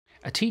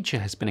A teacher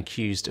has been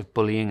accused of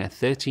bullying a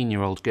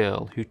 13-year-old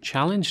girl who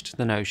challenged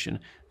the notion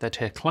that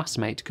her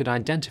classmate could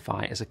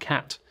identify as a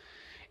cat.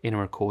 In a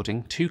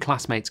recording, two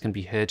classmates can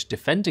be heard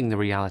defending the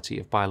reality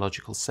of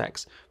biological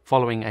sex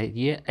following a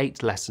Year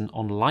 8 lesson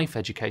on life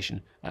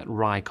education at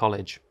Rye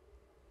College.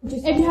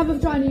 If you have a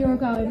vagina, you're a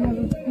girl. If you have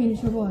a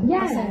penis, you're a boy.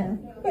 Yeah.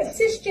 But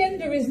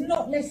cisgender is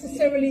not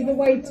necessarily the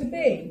way to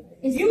be.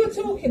 You were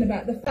talking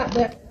about the fact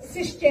that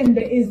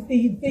cisgender is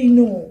the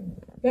norm,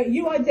 that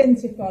you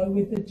identify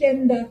with the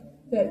gender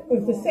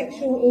of the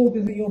sexual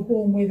order that you're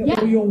born with,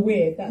 or you're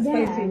with. That's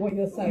basically what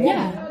you're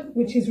saying,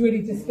 which is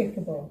really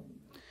despicable.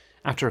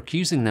 After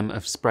accusing them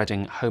of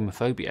spreading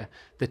homophobia,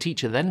 the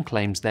teacher then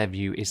claims their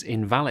view is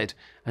invalid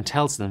and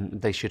tells them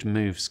they should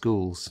move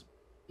schools.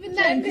 Even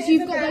then, because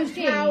you've got those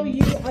genes. How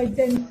you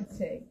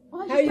identify.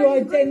 How you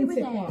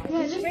identify.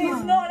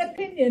 It's not an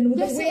opinion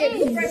that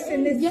we express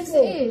in this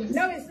school. It is.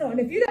 No, it's not. And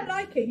if you don't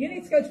like it, you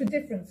need to go to a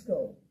different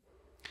school.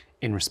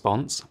 In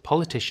response,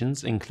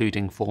 politicians,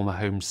 including former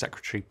Home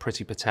Secretary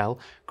Priti Patel,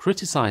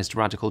 criticised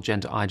radical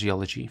gender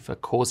ideology for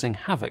causing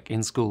havoc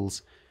in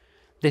schools.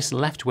 This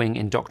left-wing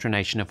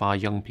indoctrination of our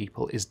young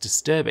people is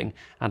disturbing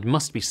and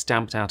must be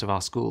stamped out of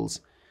our schools.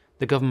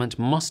 The government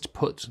must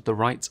put the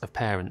rights of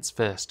parents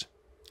first.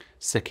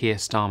 Sir Keir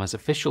Starmer's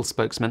official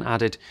spokesman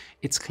added,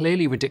 "It's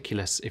clearly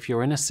ridiculous if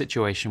you're in a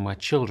situation where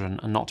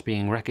children are not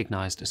being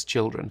recognised as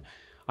children.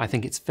 I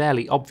think it's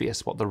fairly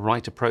obvious what the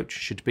right approach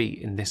should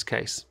be in this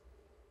case."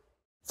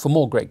 For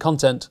more great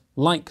content,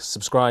 like,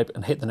 subscribe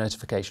and hit the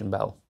notification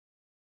bell.